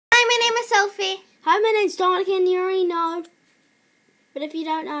Sophie. Hi, my name's Dominic, and you already know. But if you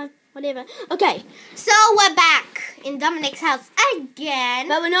don't know, whatever. Okay. So we're back in Dominic's house again.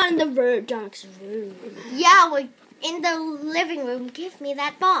 But we're not in the room, Dominic's room. Yeah, we're in the living room. Give me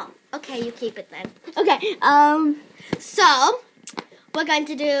that ball. Okay, you keep it then. Okay, So, we're going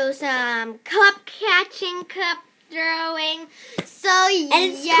to do some cup catching, cup throwing. So,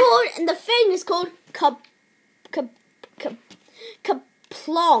 and it's called, and the thing is called Kaplonk.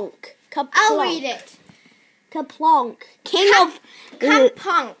 I'll read it. Kaplonk.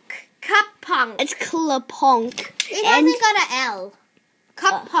 Cup-punk. Cup-punk. It's Klaponk. It hasn't got an L.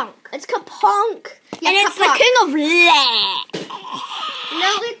 Cup-punk. It's Kaponk. Yeah, and it's Kaponk. the king of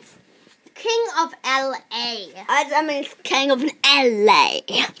No, it's king of L.A. I mean, it's king of LA.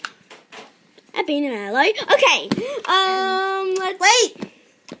 I've been in LA. Okay. Let's... Wait.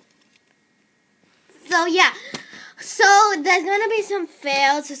 So, yeah. So, there's going to be some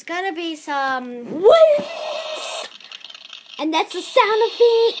fails. There's going to be some... And that's the sound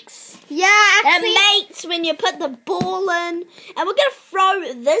effects. Yeah, actually... It makes when you put the ball in. And we're going to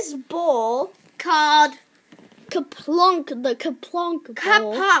throw this ball... Called... Kaplonk. The Kaplonk ball.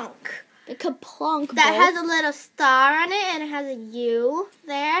 Cup-punk. The Kaplonk ball. That has a little star on it, and it has a U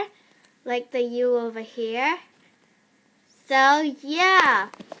there. Like the U over here. So, yeah.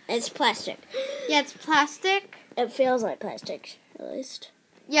 It's plastic. Yeah, it's plastic. It feels like plastic, at least.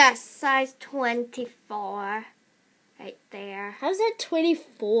 Yes, size 24. Right there. How's that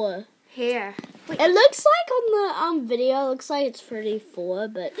 24? Here. Wait. It looks like on the video, it looks like it's 34,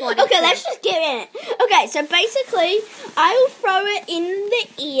 but... 42. Okay, let's just get in it. Okay, so basically, I will throw it in the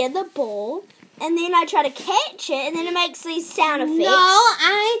air, the ball, and then I try to catch it, and then it makes these sound effects. No,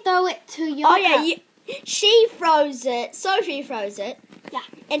 I throw it to your Oh, yeah, cup. she throws it, Sophie throws it. Yeah.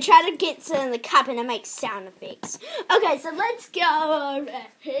 And try to get it in the cup, and it makes sound effects. Okay, so let's go over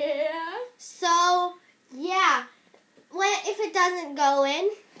here. So, yeah. If it doesn't go in,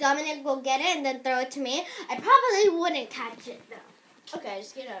 Dominic will get it and then throw it to me. I probably wouldn't catch it, though. Okay,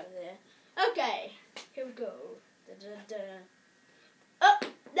 just get over there. Okay, here we go. Oh,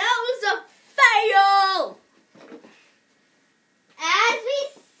 that was a fail! As we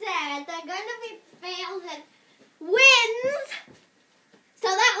said, they're going to be fails and wins. So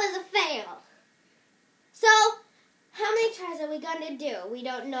that was a fail. So, how many tries are we going to do? We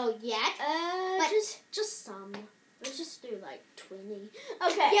don't know yet. But just some. Let's just do like 20.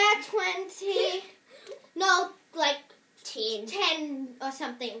 Okay. Yeah, 20. No, like 10 or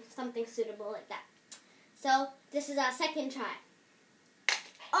something suitable like that. So, this is our second try.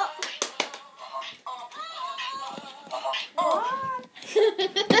 Oh.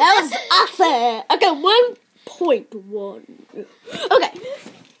 That was awesome. Okay, 1.1. Okay.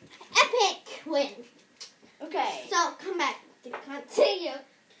 Epic win. Okay. So, come back to continue.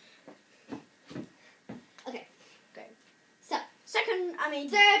 Okay. So,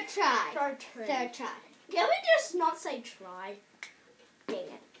 third try. Third try. Can we just not say try? Dang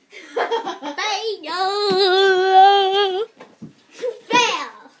it. Fail.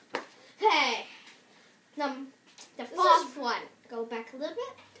 Fail. Okay. The fourth one. Go back a little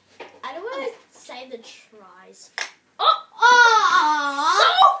bit. I don't want to say the tries. Oh!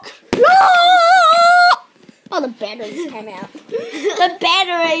 Oh, the batteries came out. The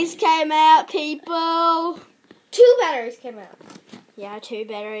batteries came out, people. 2 batteries came out. Yeah, 2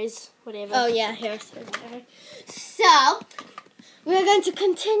 batteries, whatever. Oh, yeah, here's the battery. So, we're going to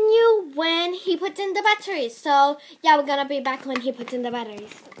continue when he puts in the batteries. So, yeah, we're going to be back when he puts in the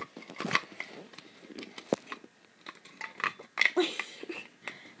batteries.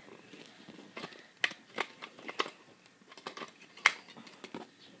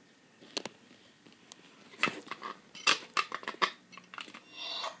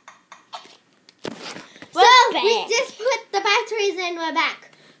 We just put the batteries in, we're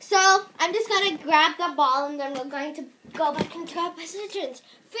back. So, I'm just going to grab the ball and then we're going to go back into our positions.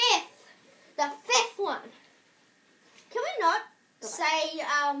 The fifth one. Can we not say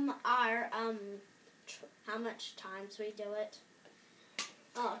our how much times we do it?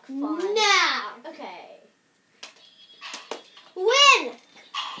 Oh, fine. No. Okay. Win.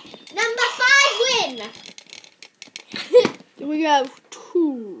 Number 5 win. We have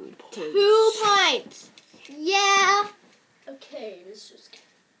 2 points. 2 points. Yeah. Okay, let's just.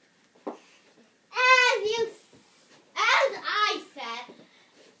 As I said,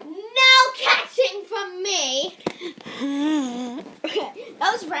 no catching from me. Okay,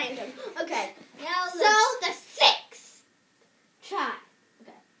 that was random. Okay, now So the 6th try.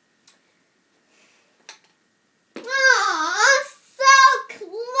 Okay. Aw, so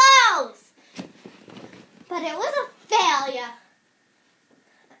close. But it was a failure.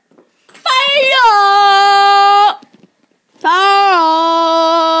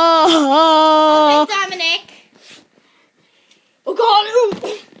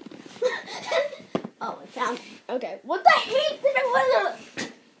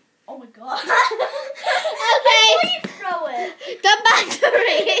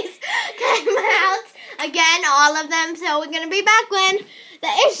 of them, so we're gonna be back when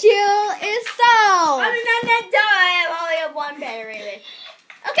the issue is solved. No, I only have one battery left.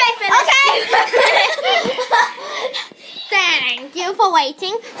 Okay, finish. Okay. Thank you for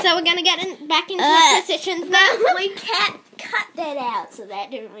waiting. So we're gonna get back into the positions now. We can't cut that out, so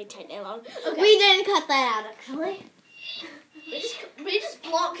that didn't really take that long. Okay. We didn't cut that out, actually. We just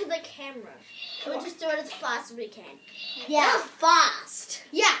block the camera. We'll just do it as fast as we can. Yeah. That was fast.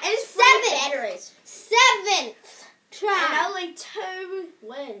 Yeah. And it's Seventh. batteries. Seventh try. And only 2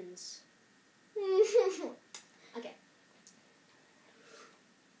 wins. Okay.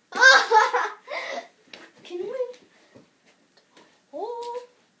 Can we? Oh,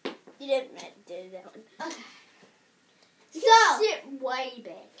 you didn't meant to do that one. Okay. You So, sit way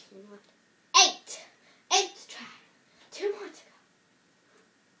back. You know? 8. 8th try. 2 more to go.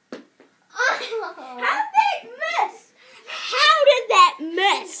 How did that miss? How did that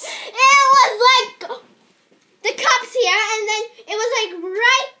miss? It was like the cup's here, and then it was like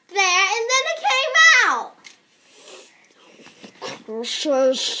right there, and then it came out. But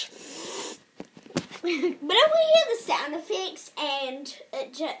if we hear the sound effects and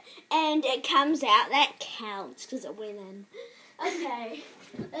it comes out, that counts because it went in. Okay,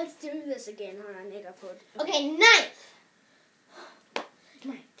 let's do this again. Hold on, I need a foot. Okay, 9th.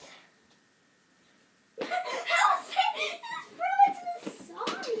 How is that? Throw it to the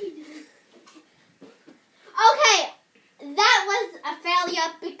side. Okay, that was a failure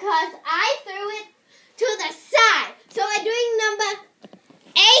because I threw it to the side. So I'm doing number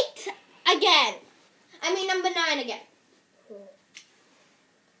 8 again. I mean number 9 again.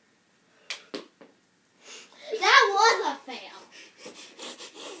 That was a fail.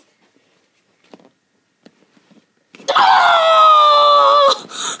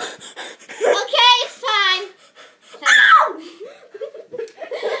 Okay, it's fine.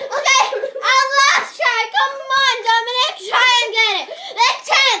 Okay, our last try. Come on, Dominic. Try and get it. The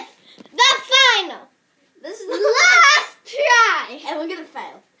 10th. The final. This is Last try. and we're gonna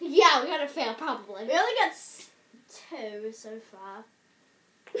fail. Yeah, we're going to fail probably. We only got 2 so far.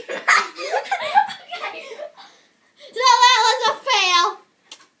 Okay. So that was a fail.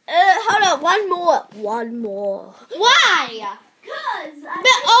 Hold on, one more. Why? Cause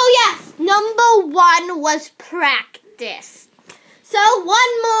Oh, yes. Number 1 was practice. So 1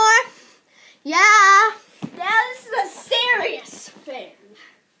 more. Yeah. now this is a serious thing.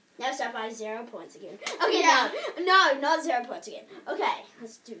 Now start by 0 points again. Okay, Yeah. no, not 0 points again. Okay,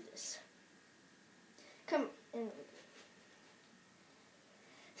 let's do this. Come in.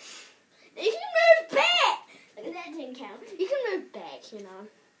 You can move back. Look at that didn't count. You can move back, you know.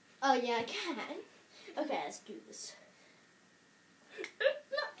 Oh, yeah, I can. Okay, let's do this.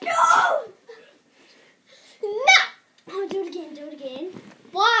 No! No. Oh, do it again.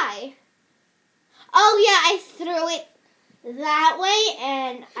 Why? Oh, yeah, I threw it that way,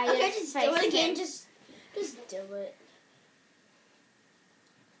 and I Okay, just just do it faced again. it. Just do it.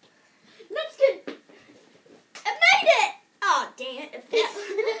 That's good. I made it. Oh, dang it. It fell.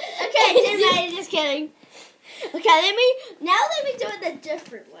 Okay, I didn't make it. Just kidding. Okay, let me do it the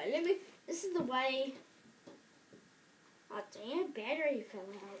different way. This is the way. Oh, dang it. Battery fell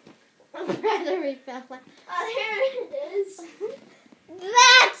out. Battery fell out. Oh, here it is.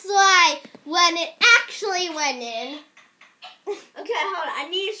 That's why when it actually went in. Okay, hold on. I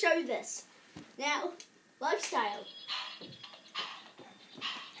need to show you this. Now, lifestyle.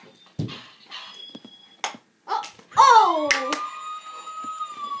 Oh!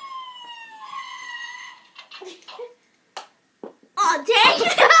 Oh, dang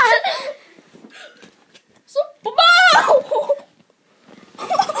it!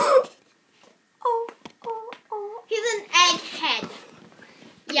 He's an egghead.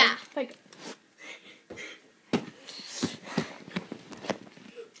 Yeah.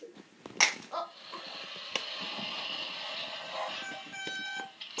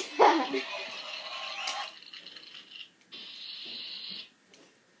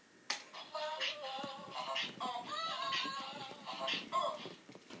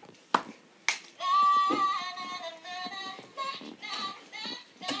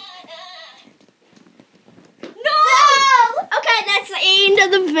 End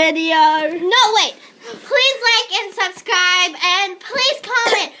of the video. No, wait. Please like and subscribe and please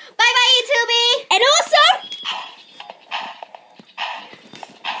comment. Bye bye, YouTube. And also